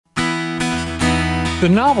The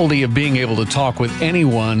novelty of being able to talk with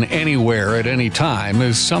anyone, anywhere, at any time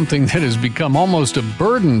is something that has become almost a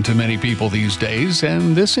burden to many people these days,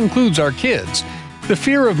 and this includes our kids. The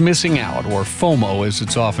fear of missing out, or FOMO as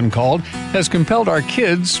it's often called, has compelled our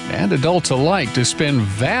kids and adults alike to spend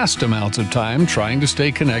vast amounts of time trying to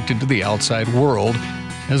stay connected to the outside world,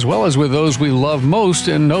 as well as with those we love most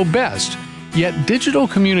and know best. Yet digital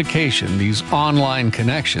communication, these online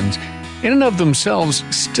connections, in and of themselves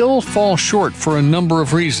still fall short for a number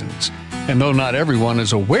of reasons. And though not everyone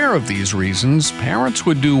is aware of these reasons, parents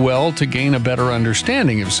would do well to gain a better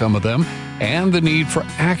understanding of some of them and the need for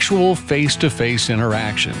actual face-to-face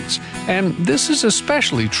interactions. And this is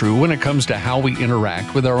especially true when it comes to how we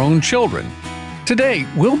interact with our own children. Today,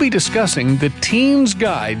 we'll be discussing the Teen's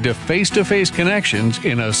Guide to Face-to-Face Connections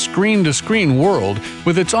in a Screen-to-Screen World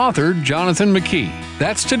with its author, Jonathan McKee.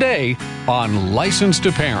 That's today on Licensed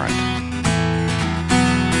to Parent.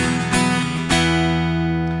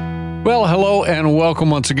 Well, hello and welcome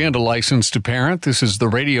once again to Licensed to Parent. This is the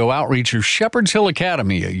radio outreach of Shepherd's Hill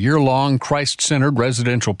Academy, a year-long Christ-centered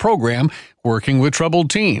residential program working with troubled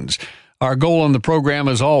teens. Our goal in the program,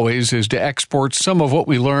 as always, is to export some of what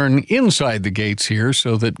we learn inside the gates here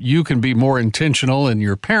so that you can be more intentional in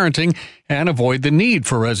your parenting and avoid the need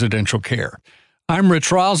for residential care. I'm Rich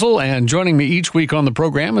Rosell, and joining me each week on the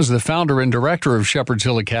program is the founder and director of Shepherd's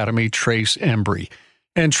Hill Academy, Trace Embry.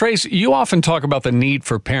 And Trace, you often talk about the need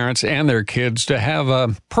for parents and their kids to have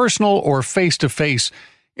a personal or face-to-face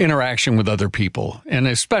interaction with other people, and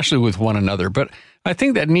especially with one another. But I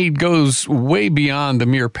think that need goes way beyond the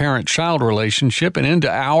mere parent-child relationship and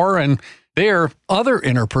into our and their other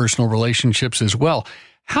interpersonal relationships as well.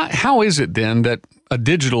 How is it then that a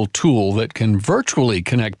digital tool that can virtually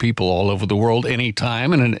connect people all over the world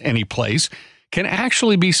anytime and in any place can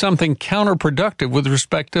actually be something counterproductive with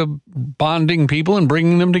respect to bonding people and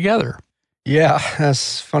bringing them together? Yeah,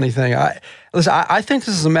 that's a funny thing. I think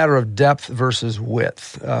this is a matter of depth versus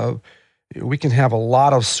width. We can have a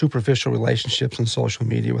lot of superficial relationships in social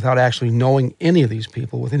media without actually knowing any of these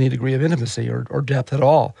people with any degree of intimacy or depth at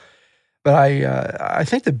all. But I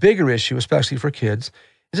think the bigger issue, especially for kids,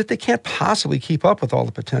 is that they can't possibly keep up with all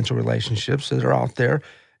the potential relationships that are out there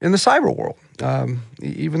in the cyber world,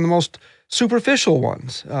 even the most superficial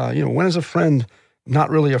ones. When is a friend not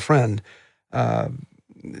really a friend?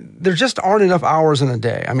 There just aren't enough hours in a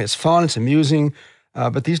day. I mean, it's fun, it's amusing,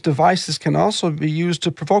 but these devices can also be used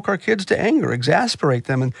to provoke our kids to anger, exasperate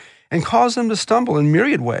them, and cause them to stumble in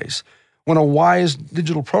myriad ways when a wise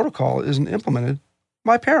digital protocol isn't implemented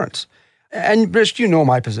by parents. And Rich, you know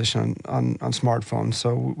my position on smartphones,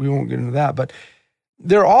 so we won't get into that. But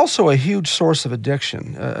they're also a huge source of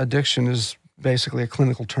addiction. Addiction is basically a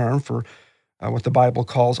clinical term for what the Bible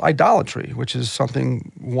calls idolatry, which is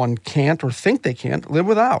something one can't or think they can't live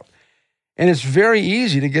without. And it's very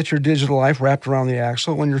easy to get your digital life wrapped around the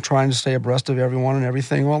axle when you're trying to stay abreast of everyone and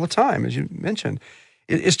everything all the time, as you mentioned.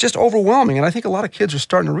 It's just overwhelming, and I think a lot of kids are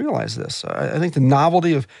starting to realize this. I think the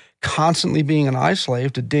novelty of constantly being an eye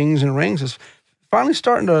slave to dings and rings is finally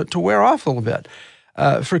starting to wear off a little bit.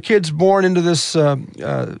 For kids born into this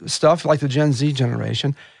stuff, like the Gen Z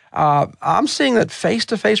generation, I'm seeing that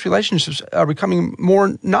face-to-face relationships are becoming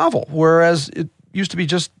more novel, whereas it used to be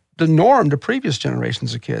just the norm to previous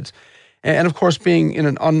generations of kids. And of course, being in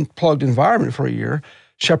an unplugged environment for a year,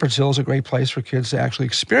 Shepherd's Hill is a great place for kids to actually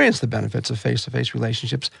experience the benefits of face-to-face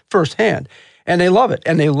relationships firsthand. And they love it,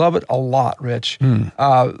 and they love it a lot, Rich.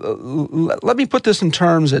 Let me put this in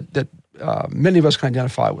terms that many of us can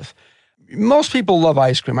identify with. Most people love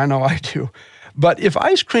ice cream. I know I do. But if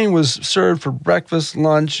ice cream was served for breakfast,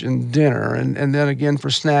 lunch, and dinner, and then again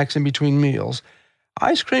for snacks in between meals,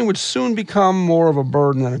 ice cream would soon become more of a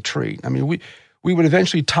burden than a treat. I mean, we would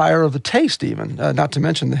eventually tire of the taste even, not to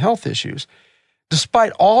mention the health issues.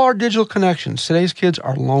 Despite all our digital connections, today's kids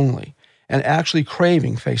are lonely and actually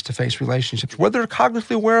craving face-to-face relationships, whether they're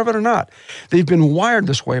cognitively aware of it or not. They've been wired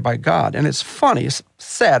this way by God. And it's funny, it's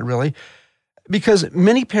sad really, because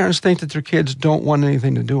many parents think that their kids don't want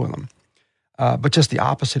anything to do with them. But just the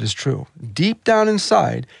opposite is true. Deep down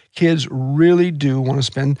inside, kids really do want to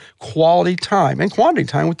spend quality time and quantity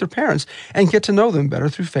time with their parents and get to know them better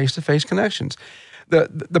through face-to-face connections.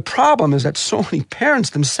 The problem is that so many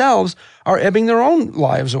parents themselves are ebbing their own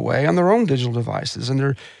lives away on their own digital devices, and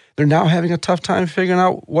they're now having a tough time figuring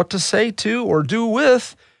out what to say to or do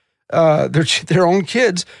with their own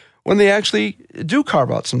kids when they actually do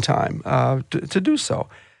carve out some time to do so.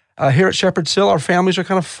 Here at Shepherd's Hill, our families are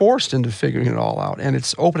kind of forced into figuring it all out, and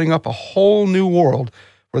it's opening up a whole new world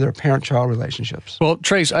for their parent-child relationships. Well,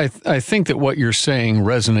 Trace, I think that what you're saying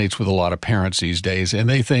resonates with a lot of parents these days, and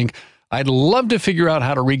they think, I'd love to figure out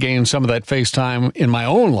how to regain some of that face time in my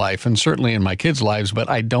own life and certainly in my kids' lives, but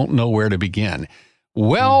I don't know where to begin.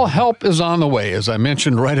 Well, help is on the way. As I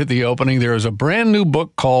mentioned right at the opening, there is a brand new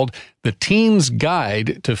book called The Teen's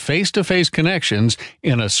Guide to Face-to-Face Connections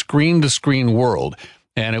in a Screen-to-Screen World.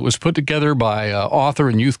 And it was put together by author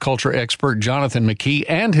and youth culture expert Jonathan McKee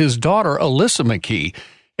and his daughter, Alyssa McKee.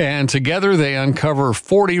 And together they uncover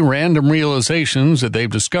 40 random realizations that they've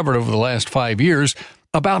discovered over the last 5 years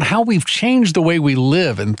about how we've changed the way we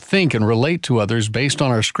live and think and relate to others based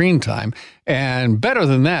on our screen time. And better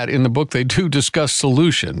than that, in the book, they do discuss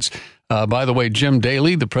solutions. By the way, Jim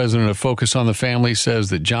Daly, the president of Focus on the Family, says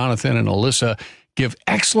that Jonathan and Alyssa give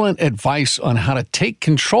excellent advice on how to take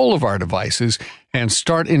control of our devices and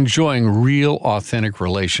start enjoying real, authentic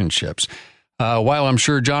relationships. While I'm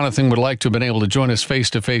sure Jonathan would like to have been able to join us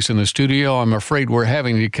face-to-face in the studio, I'm afraid we're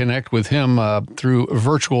having to connect with him through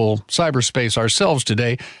virtual cyberspace ourselves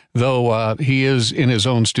today, though he is in his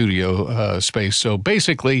own studio space. So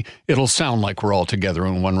basically, it'll sound like we're all together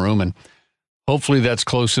in one room, and hopefully that's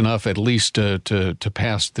close enough at least to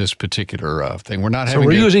pass this particular thing.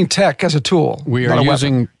 We're using tech as a tool. We are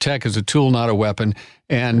using tech as a tool, not a weapon.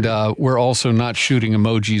 And we're also not shooting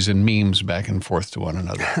emojis and memes back and forth to one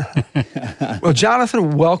another. Well,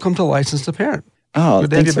 Jonathan, welcome to Licensed to Parent. Oh,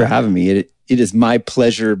 thanks for having me. It is my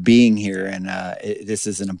pleasure being here, and this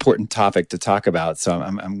is an important topic to talk about. So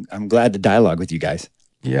I'm glad to dialogue with you guys.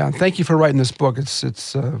 Yeah, thank you for writing this book.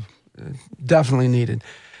 It's definitely needed.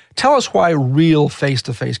 Tell us why real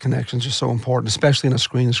face-to-face connections are so important, especially in a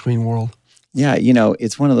screen-to-screen world. Yeah,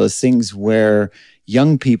 it's one of those things where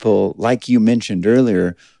young people, like you mentioned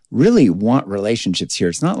earlier, really want relationships here.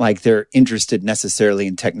 It's not like they're interested necessarily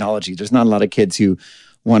in technology. There's not a lot of kids who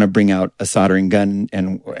want to bring out a soldering gun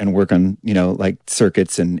and work on, like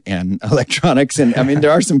circuits and electronics. And I mean,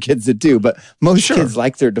 there are some kids that do, but most kids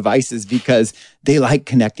like their devices because they like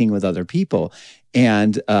connecting with other people.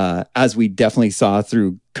 And as we definitely saw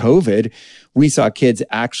through COVID, we saw kids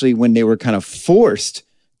actually, when they were kind of forced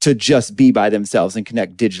to just be by themselves and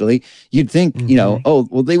connect digitally, you'd think, oh,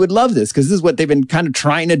 well, they would love this because this is what they've been kind of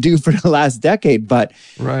trying to do for the last decade. But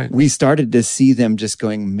we started to see them just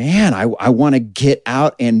going, man, I want to get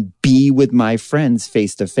out and be with my friends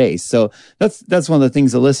face to face. So that's one of the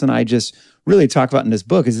things Alyssa and I just really talk about in this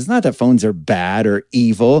book is it's not that phones are bad or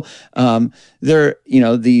evil. They're,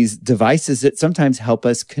 these devices that sometimes help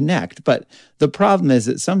us connect. But the problem is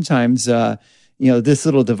that sometimes, this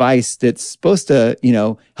little device that's supposed to,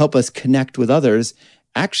 help us connect with others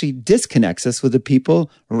actually disconnects us with the people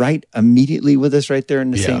right immediately with us right there in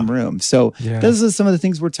the same room. So those are some of the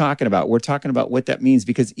things we're talking about. We're talking about what that means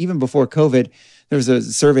because even before COVID, there was a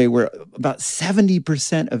survey where about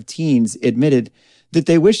 70% of teens admitted that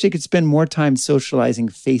they wish they could spend more time socializing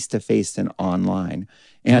face-to-face than online.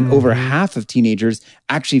 And over half of teenagers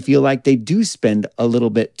actually feel like they do spend a little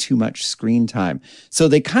bit too much screen time. So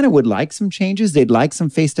they kind of would like some changes. They'd like some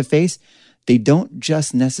face-to-face. They don't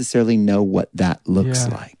just necessarily know what that looks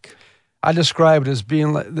like. I describe it as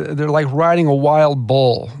being like, they're like riding a wild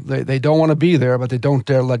bull. They don't want to be there, but they don't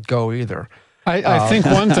dare let go either. I think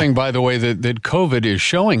one thing, by the way, that COVID is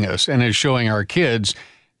showing us and is showing our kids,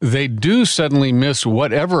 they do suddenly miss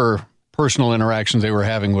whatever personal interactions they were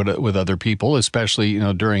having with other people, especially,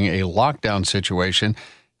 during a lockdown situation.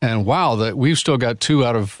 And wow, that we've still got 2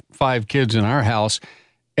 out of 5 kids in our house.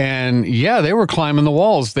 And they were climbing the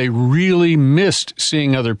walls. They really missed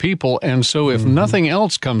seeing other people. And so if nothing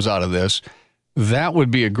else comes out of this, that would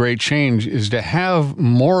be a great change, is to have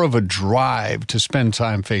more of a drive to spend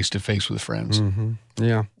time face to face with friends.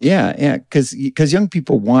 Yeah. Because young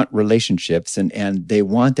people want relationships and they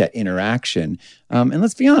want that interaction. And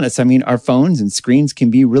let's be honest, I mean, our phones and screens can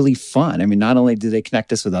be really fun. I mean, not only do they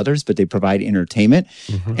connect us with others, but they provide entertainment.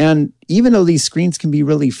 And even though these screens can be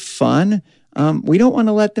really fun, we don't want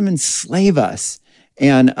to let them enslave us.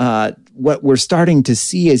 And what we're starting to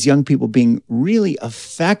see is young people being really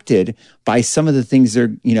affected by some of the things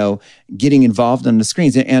they're, getting involved on the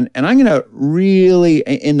screens. And I'm going to really,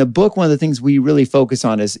 in the book, one of the things we really focus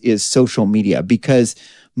on is social media, because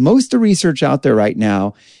most of the research out there right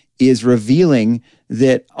now is revealing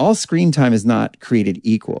that all screen time is not created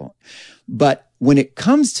equal. But when it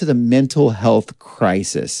comes to the mental health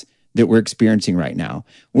crisis that we're experiencing right now,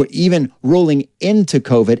 we're even rolling into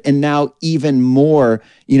COVID and now even more,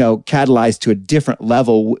 catalyzed to a different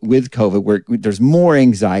level with COVID, where there's more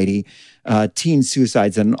anxiety, teen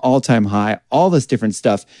suicides at an all-time high, all this different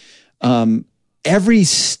stuff. Every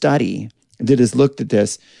study that has looked at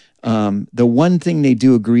this, the one thing they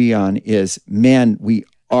do agree on is, man, we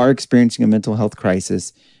are experiencing a mental health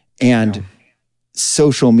crisis, and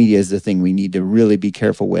social media is the thing we need to really be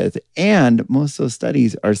careful with. And most of those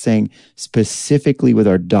studies are saying specifically with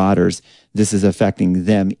our daughters, this is affecting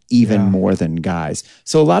them even more than guys.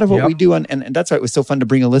 So a lot of what we do, and that's why it was so fun to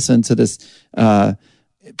bring Alyssa into this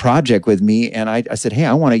project with me. And I said, hey,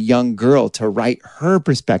 I want a young girl to write her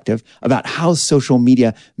perspective about how social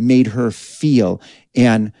media made her feel.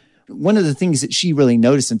 And one of the things that she really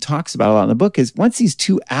noticed and talks about a lot in the book is once these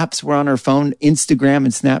two apps were on her phone, Instagram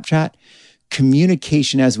and Snapchat,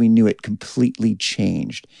 communication as we knew it completely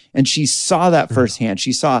changed. And she saw that firsthand.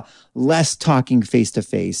 She saw less talking face to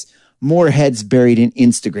face, more heads buried in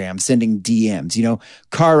Instagram, sending DMs,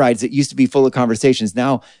 car rides that used to be full of conversations.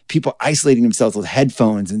 Now people isolating themselves with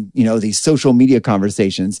headphones and, these social media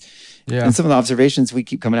conversations. Yeah. And some of the observations we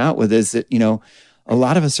keep coming out with is that, a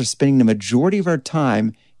lot of us are spending the majority of our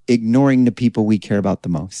time ignoring the people we care about the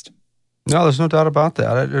most. No, there's no doubt about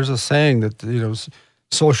that. There's a saying that,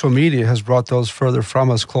 social media has brought those further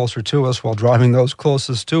from us closer to us while driving those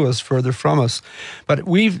closest to us further from us. But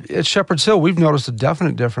at Shepherd's Hill, we've noticed a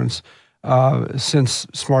definite difference since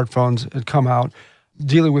smartphones had come out,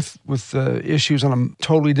 dealing with issues on a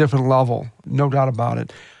totally different level, no doubt about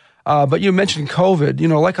it. But you mentioned COVID.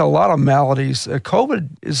 Like a lot of maladies, COVID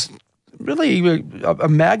is really a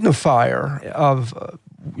magnifier of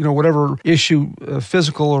whatever issue,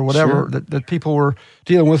 physical or whatever, that people were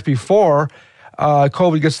dealing with before.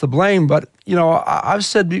 COVID gets the blame, but I've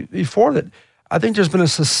said before that I think there's been a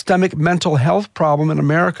systemic mental health problem in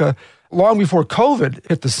America long before COVID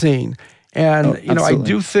hit the scene. And I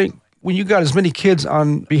do think when you got as many kids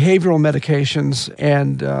on behavioral medications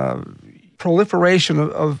and proliferation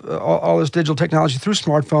of all this digital technology through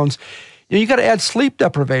smartphones, you got to add sleep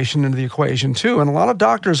deprivation into the equation too. And a lot of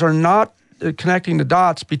doctors are not connecting the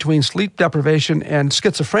dots between sleep deprivation and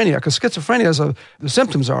schizophrenia, because schizophrenia the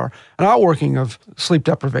symptoms are an outworking of sleep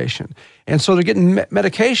deprivation. And so they're getting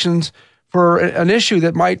medications for an issue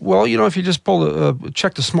that might, if you just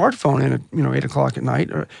check the smartphone in at 8 o'clock at night,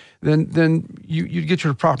 then you'd get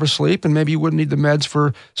your proper sleep, and maybe you wouldn't need the meds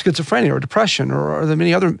for schizophrenia or depression or the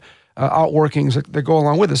many other outworkings that go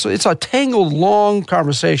along with it. So it's a tangled, long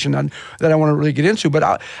conversation that I want to really get into.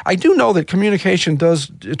 But I do know that communication does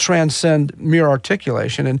transcend mere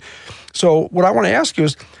articulation. And so what I want to ask you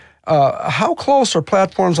is, how close are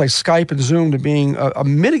platforms like Skype and Zoom to being a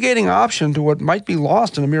mitigating option to what might be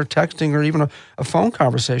lost in a mere texting or even a phone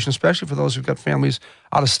conversation, especially for those who've got families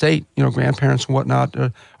out of state, grandparents and whatnot,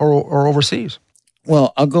 or overseas?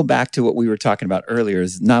 Well, I'll go back to what we were talking about earlier,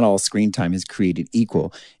 is not all screen time is created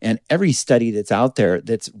equal. And every study that's out there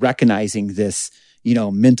that's recognizing this,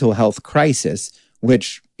 mental health crisis,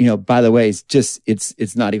 which, by the way, is just,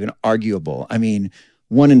 it's not even arguable. I mean,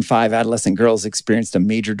 1 in 5 adolescent girls experienced a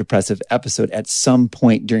major depressive episode at some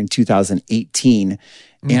point during 2018.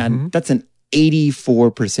 And that's an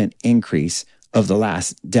 84% increase of the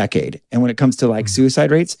last decade. And when it comes to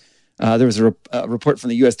suicide rates, there was a report from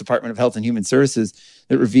the U.S. Department of Health and Human Services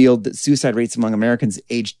that revealed that suicide rates among Americans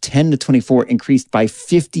aged 10 to 24 increased by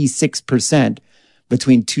 56%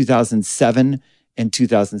 between 2007 and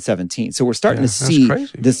 2017. So we're starting to see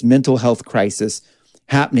this mental health crisis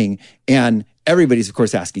happening. And everybody's, of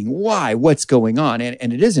course, asking why, what's going on.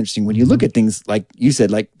 And it is interesting when you look at things like you said,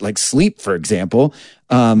 like sleep, for example.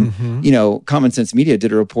 Common Sense Media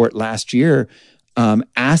did a report last year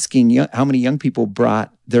asking how many young people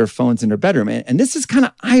brought their phones in their bedroom. And this is kind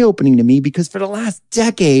of eye-opening to me, because for the last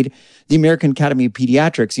decade, the American Academy of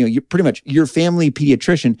Pediatrics, pretty much your family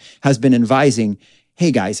pediatrician has been advising, hey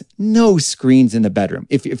guys, no screens in the bedroom.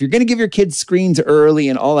 If you're going to give your kids screens early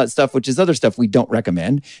and all that stuff, which is other stuff we don't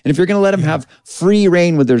recommend, and if you're going to let them have free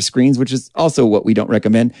reign with their screens, which is also what we don't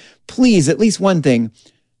recommend, please, at least one thing,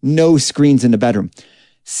 no screens in the bedroom.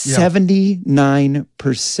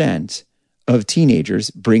 79% of teenagers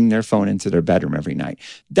bring their phone into their bedroom every night.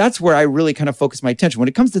 That's where I really kind of focus my attention. When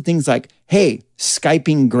it comes to things like, hey,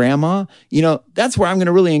 Skyping grandma, that's where I'm going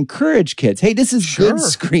to really encourage kids. Hey, this is good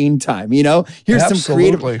screen time. Here's some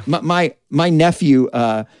creative. My nephew is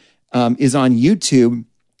on YouTube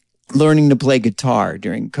learning to play guitar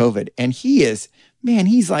during COVID, and he's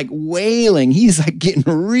like wailing. He's like getting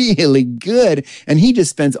really good, and he just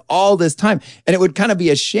spends all this time. And it would kind of be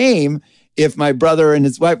a shame if my brother and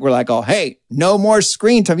his wife were like, oh, hey, no more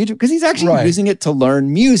screen time, because he's actually using it to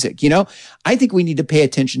learn music. I think we need to pay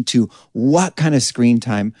attention to what kind of screen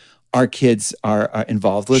time our kids are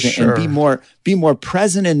involved with, and be more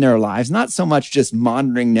present in their lives, not so much just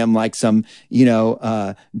monitoring them like some,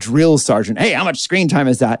 drill sergeant. Hey, how much screen time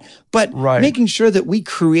is that? But making sure that we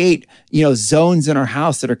create, zones in our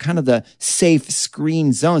house that are kind of the safe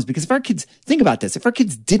screen zones. Because if our kids, think about this, if our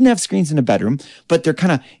kids didn't have screens in the bedroom, but they're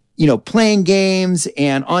kind of playing games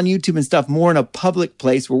and on YouTube and stuff more in a public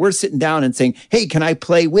place where we're sitting down and saying, hey, can I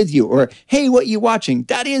play with you? Or, hey, what you watching?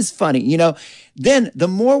 That is funny. Then the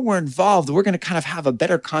more we're involved, we're going to kind of have a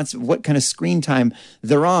better concept of what kind of screen time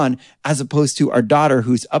they're on, as opposed to our daughter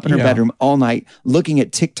who's up in her bedroom all night looking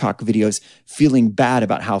at TikTok videos, feeling bad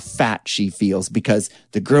about how fat she feels because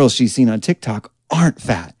the girls she's seen on TikTok aren't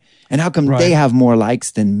fat. And how come they have more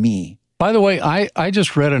likes than me? By the way, I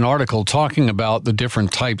just read an article talking about the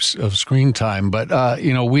different types of screen time, but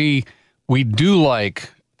we do like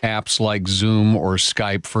apps like Zoom or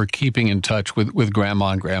Skype for keeping in touch with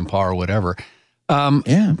grandma and grandpa or whatever.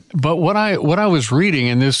 But what I was reading,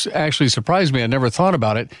 and this actually surprised me, I never thought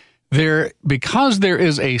about it. Because there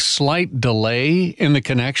is a slight delay in the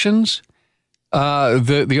connections.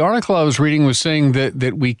 The article I was reading was saying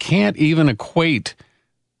that we can't even equate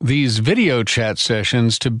these video chat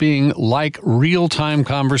sessions to being like real-time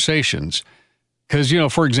conversations. Because,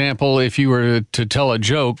 for example, if you were to tell a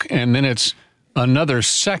joke and then it's another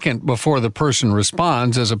second before the person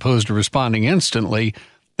responds as opposed to responding instantly,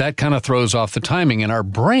 that kind of throws off the timing. And our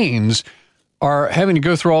brains are having to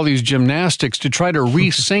go through all these gymnastics to try to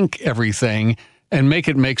resync everything and make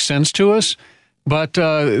it make sense to us. But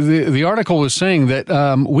the article was saying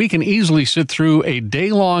that we can easily sit through a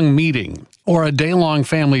day-long meeting or a day-long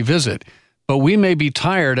family visit, but we may be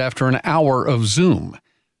tired after an hour of Zoom.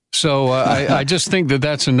 So I just think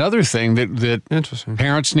that's another thing that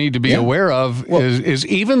parents need to be aware of is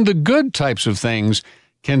even the good types of things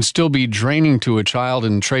can still be draining to a child.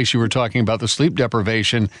 And Trace, you were talking about the sleep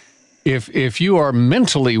deprivation. If you are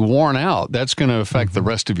mentally worn out, that's going to affect the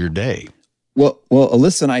rest of your day. Well,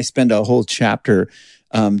 Alyssa and I spend a whole chapter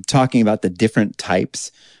talking about the different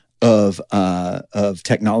types of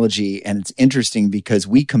technology, and it's interesting because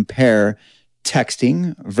we compare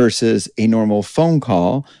texting versus a normal phone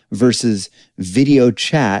call versus video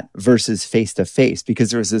chat versus face-to-face,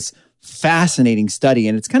 because there's this fascinating study,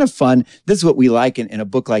 and it's kind of fun. This is what we like in a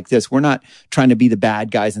book like this. We're not trying to be the bad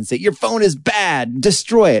guys and say, your phone is bad,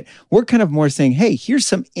 destroy it. We're kind of more saying, hey, here's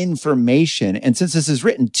some information. And since this is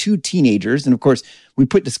written to teenagers, and of course, we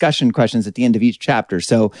put discussion questions at the end of each chapter.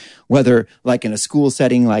 So whether like in a school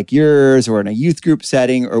setting like yours or in a youth group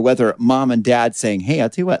setting, or whether mom and dad saying, hey, I'll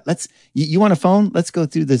tell you what, you want a phone? Let's go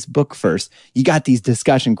through this book first. You got these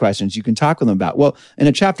discussion questions you can talk with them about. Well, in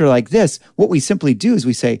a chapter like this, what we simply do is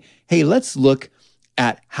we say, hey, let's look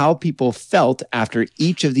at how people felt after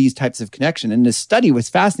each of these types of connection. And this study was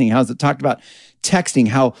fascinating. How it talked about texting,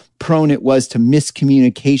 how prone it was to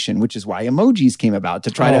miscommunication, which is why emojis came about to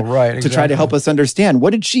try to help us understand,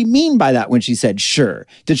 what did she mean by that when she said sure?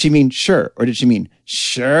 Did she mean sure, or did she mean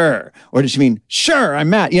sure, or did she mean sure, I'm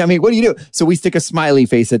mad? What do you do? So we stick a smiley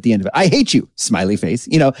face at the end of it. I hate you, smiley face.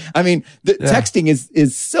 Texting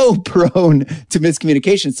is so prone to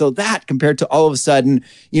miscommunication. So that compared to all of a sudden,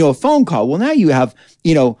 a phone call. Well, now you have,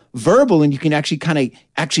 verbal, and you can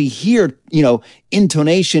actually hear,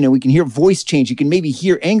 intonation, and we can hear voice change. You can maybe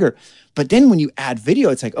hear anger. But then when you add video,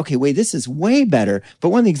 it's like, okay, wait, this is way better. But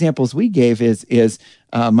one of the examples we gave is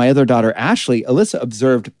my other daughter, Ashley. Alyssa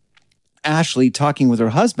observed Ashley talking with her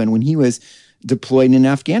husband when he was deployed in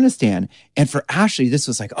Afghanistan. And for Ashley, this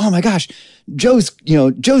was like, oh my gosh, Joe's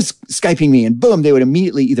Skyping me, and boom, they would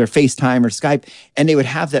immediately either FaceTime or Skype, and they would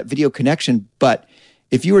have that video connection. But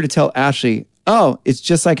if you were to tell Ashley, oh, it's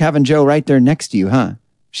just like having Joe right there next to you, huh?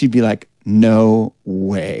 She'd be like, no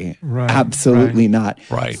way. Right, absolutely not.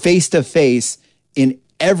 Right. Face-to-face in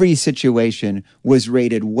every situation was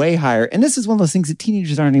rated way higher. And this is one of those things that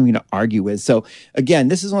teenagers aren't even going to argue with. So again,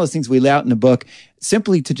 this is one of those things we lay out in the book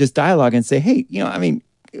simply to just dialogue and say, hey,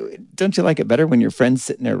 don't you like it better when your friend's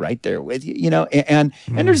sitting there right there with you, And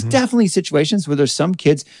there's definitely situations where there's some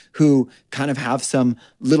kids who kind of have some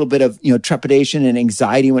little bit of, trepidation and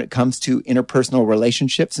anxiety when it comes to interpersonal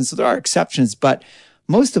relationships. And so there are exceptions, but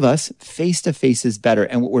most of us, face-to-face is better.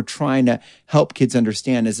 And what we're trying to help kids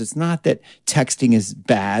understand is it's not that texting is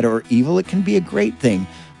bad or evil. It can be a great thing.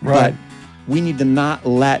 Right. But we need to not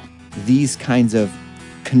let these kinds of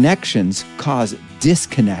connections cause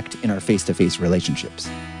disconnect in our face-to-face relationships.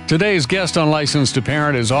 Today's guest on Licensed to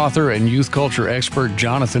Parent is author and youth culture expert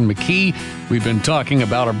Jonathan McKee. We've been talking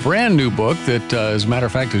about a brand new book that, as a matter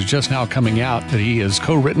of fact, is just now coming out that he has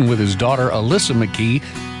co-written with his daughter, Alyssa McKee,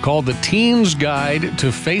 called The Teen's Guide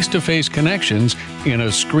to Face-to-Face Connections in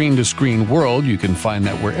a Screen-to-Screen World. You can find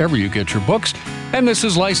that wherever you get your books. And this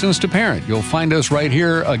is Licensed to Parent. You'll find us right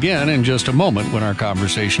here again in just a moment when our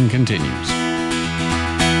conversation continues.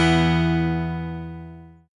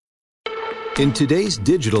 In today's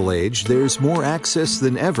digital age, there's more access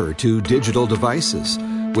than ever to digital devices.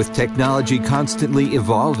 With technology constantly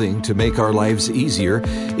evolving to make our lives easier,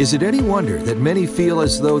 is it any wonder that many feel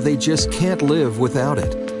as though they just can't live without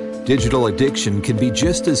it? Digital addiction can be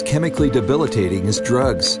just as chemically debilitating as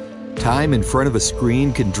drugs. Time in front of a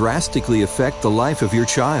screen can drastically affect the life of your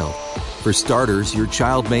child. For starters, your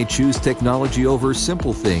child may choose technology over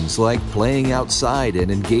simple things like playing outside and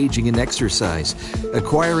engaging in exercise,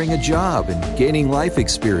 acquiring a job, and gaining life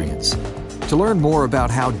experience. To learn more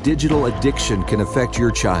about how digital addiction can affect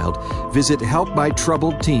your child, visit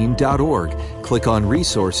helpmytroubledteen.org, click on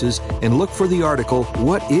Resources, and look for the article,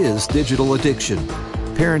 What is Digital Addiction?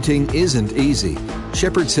 Parenting isn't easy.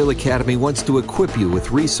 Shepherd's Hill Academy wants to equip you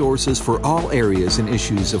with resources for all areas and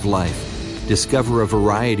issues of life. Discover a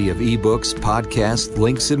variety of ebooks, podcasts,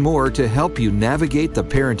 links, and more to help you navigate the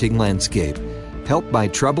parenting landscape.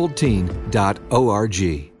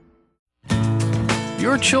 helpmytroubledteen.org.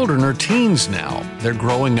 Your children are teens now. They're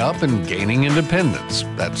growing up and gaining independence.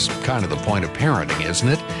 That's kind of the point of parenting, isn't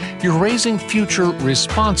it? You're raising future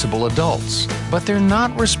responsible adults, but they're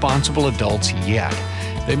not responsible adults yet.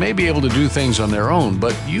 They may be able to do things on their own,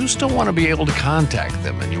 but you still want to be able to contact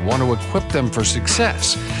them and you want to equip them for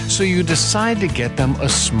success. So you decide to get them a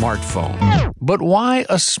smartphone. But why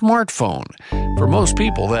a smartphone? For most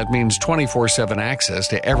people, that means 24/7 access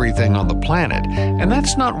to everything on the planet, and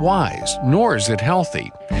that's not wise, nor is it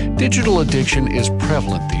healthy. Digital addiction is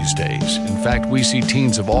prevalent these days. In fact, we see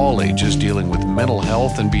teens of all ages dealing with mental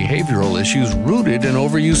health and behavioral issues rooted in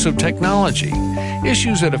overuse of technology.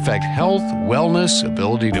 Issues that affect health, wellness,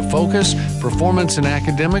 ability to focus, performance in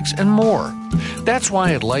academics, and more. That's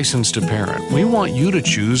why at Licensed to Parent, we want you to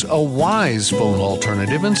choose a wise phone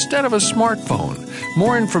alternative instead of a smartphone.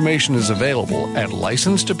 More information is available at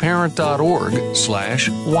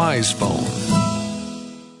licensedtoparent.org/wisephone.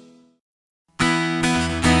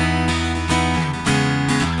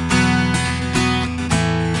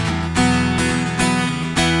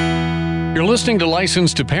 You're listening to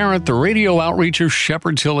Licensed to Parent, the radio outreach of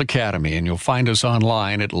Shepherd's Hill Academy, and you'll find us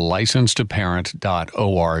online at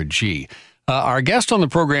licensedtoparent.org. Our guest on the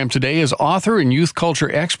program today is author and youth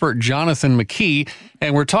culture expert Jonathan McKee,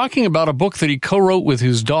 and we're talking about a book that he co-wrote with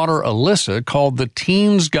his daughter Alyssa called The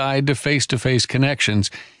Teen's Guide to Face-to-Face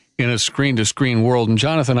Connections in a Screen-to-Screen World. And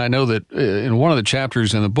Jonathan, I know that in one of the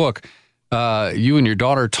chapters in the book, you and your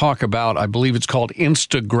daughter talk about, I believe it's called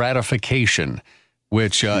Instagratification,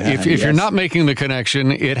 which if yes. you're not making the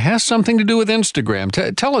connection, it has something to do with Instagram.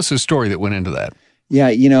 Tell us a story that went into that. Yeah,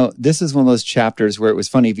 this is one of those chapters where it was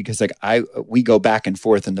funny because we go back and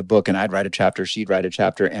forth in the book, and I'd write a chapter, she'd write a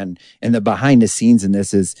chapter, and the behind the scenes in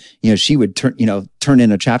this is, she would turn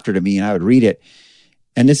in a chapter to me and I would read it.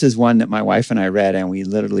 And this is one that my wife and I read, and we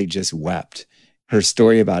literally just wept. Her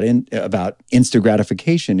story about instant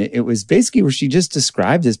gratification. It was basically where she just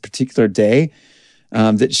described this particular day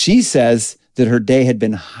that she says that her day had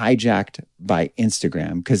been hijacked by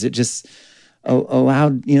Instagram because it just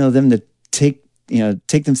allowed them to take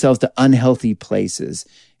themselves to unhealthy places.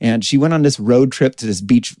 And she went on this road trip to this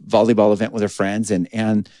beach volleyball event with her friends,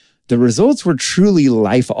 and the results were truly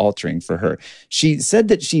life-altering for her. She said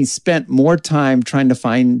that she spent more time trying to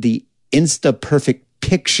find the Insta-perfect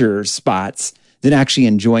picture spots than actually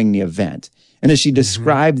enjoying the event. And as she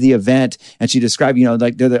described the event, and she described,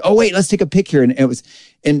 oh wait, let's take a picture, and it was,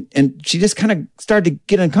 and she just kind of started to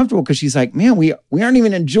get uncomfortable because she's like, man, we aren't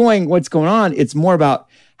even enjoying what's going on. It's more about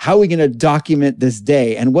how are we going to document this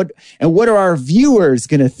day, and what are our viewers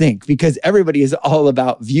going to think? Because everybody is all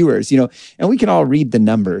about viewers, and we can all read the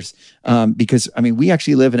numbers because we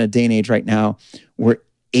actually live in a day and age right now where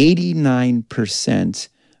 89%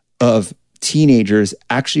 of teenagers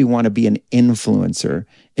actually want to be an influencer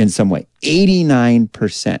in some way.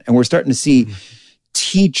 89%. And we're starting to see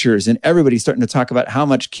teachers and everybody starting to talk about how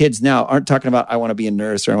much kids now aren't talking about, I want to be a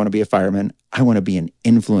nurse or I want to be a fireman. I want to be an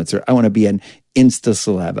influencer. I want to be an Insta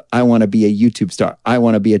celeb. I want to be a YouTube star. I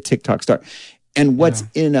want to be a TikTok star. And what's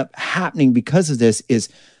ended up happening because of this is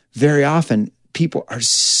very often people are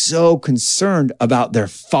so concerned about their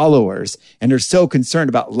followers and they're so concerned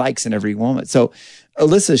about likes in every moment. So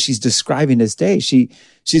Alyssa, she's describing this day. She's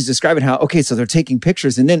describing how, so they're taking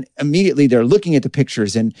pictures and then immediately they're looking at the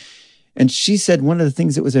pictures. And she said one of the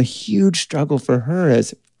things that was a huge struggle for her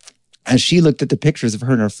as she looked at the pictures of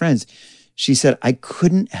her and her friends, she said, I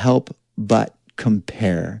couldn't help but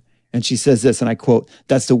compare. And she says this, and I quote,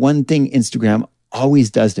 that's the one thing Instagram always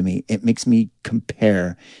does to me. It makes me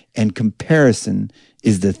compare, and comparison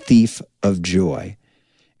is the thief of joy.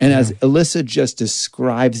 And as Alyssa just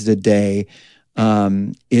describes the day,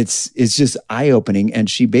 it's just eye-opening. And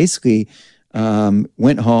she basically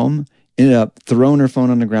went home ended up throwing her phone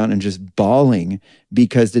on the ground and just bawling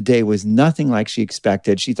because the day was nothing like she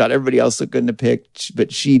expected. She thought everybody else looked good in the pic,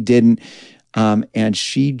 but she didn't. And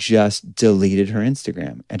she just deleted her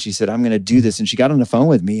Instagram. And she said, I'm going to do this. And she got on the phone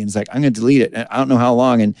with me and was like, I'm going to delete it. And I don't know how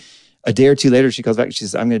long. And a day or two later, she calls back and she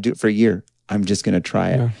says, I'm going to do it for a year. I'm just going to try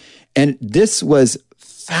it. Yeah. And this was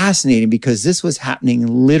fascinating because this was happening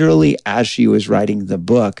literally as she was writing the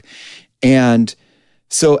book. And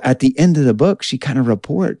so at the end of the book, she kind of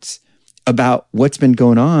reports about what's been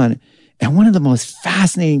going on. And one of the most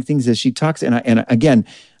fascinating things is she talks, and again,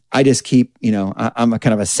 I just keep, I'm a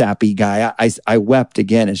kind of a sappy guy. I wept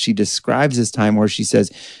again as she describes this time where she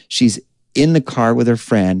says she's in the car with her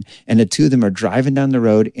friend and the two of them are driving down the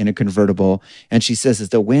road in a convertible. And she says, as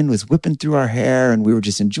the wind was whipping through our hair and we were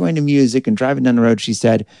just enjoying the music and driving down the road, she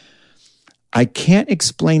said, I can't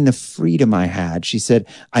explain the freedom I had. She said,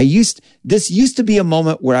 this used to be a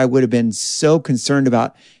moment where I would have been so concerned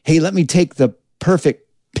about, hey, let me take the perfect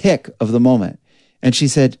pic of the moment. And she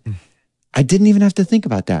said, I didn't even have to think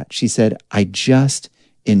about that. She said, I just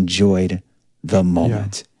enjoyed the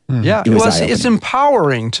moment. Yeah, it's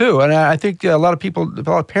empowering too. And I think a lot of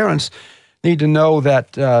parents need to know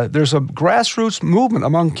that there's a grassroots movement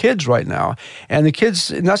among kids right now. And the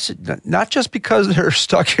kids, not just because they're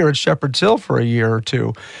stuck here at Shepherd's Hill for a year or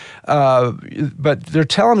two, but they're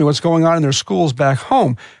telling me what's going on in their schools back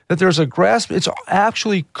home, that there's it's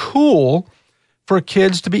actually cool for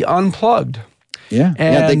kids to be unplugged. Yeah,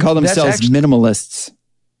 they call themselves minimalists.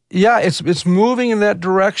 Yeah, it's moving in that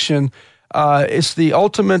direction. It's the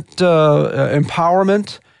ultimate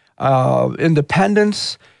empowerment,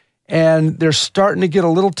 independence, and they're starting to get a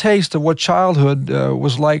little taste of what childhood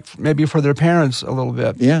was like, maybe for their parents a little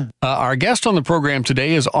bit. Yeah. Our guest on the program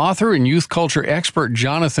today is author and youth culture expert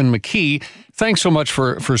Jonathan McKee. Thanks so much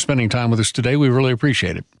for spending time with us today. We really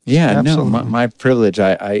appreciate it. Yeah, absolutely. No, my privilege.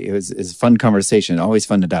 It was a fun conversation. Always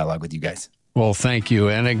fun to dialogue with you guys. Well, thank you.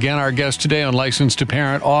 And again, our guest today on Licensed to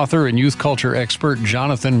Parent, author and youth culture expert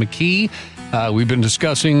Jonathan McKee. We've been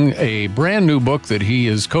discussing a brand new book that he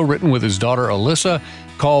has co-written with his daughter Alyssa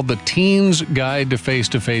called The Teen's Guide to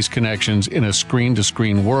Face-to-Face Connections in a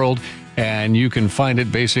Screen-to-Screen World. And you can find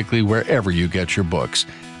it basically wherever you get your books.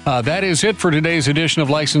 That is it for today's edition of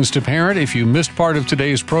Licensed to Parent. If you missed part of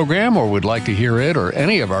today's program or would like to hear it or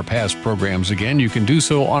any of our past programs again, you can do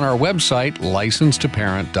so on our website,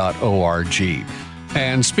 licensedtoparent.org.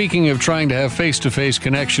 And speaking of trying to have face-to-face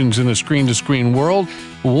connections in a screen-to-screen world,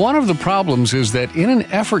 one of the problems is that in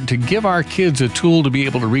an effort to give our kids a tool to be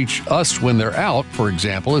able to reach us when they're out, for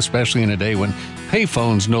example, especially in a day when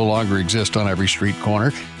payphones no longer exist on every street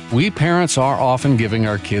corner, we parents are often giving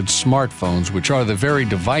our kids smartphones, which are the very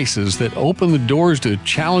devices that open the doors to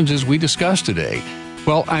challenges we discussed today.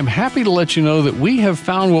 Well, I'm happy to let you know that we have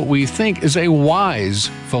found what we think is a wise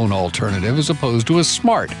phone alternative as opposed to a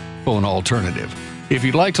smart phone alternative. If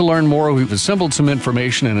you'd like to learn more, we've assembled some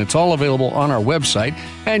information and it's all available on our website,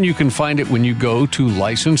 and you can find it when you go to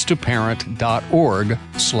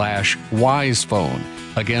licensedtoparent.org/wisephone.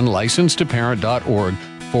 Again,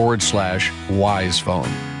 licensedtoparent.org/wisephone.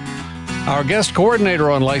 Our guest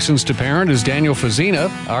coordinator on Licensed to Parent is Daniel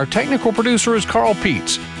Fazina. Our technical producer is Carl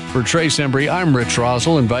Peets. For Trace Embry, I'm Rich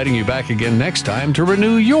Rosell, inviting you back again next time to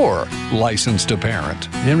renew your License to Parent.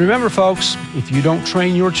 And remember, folks, if you don't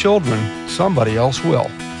train your children, somebody else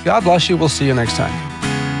will. God bless you. We'll see you next time.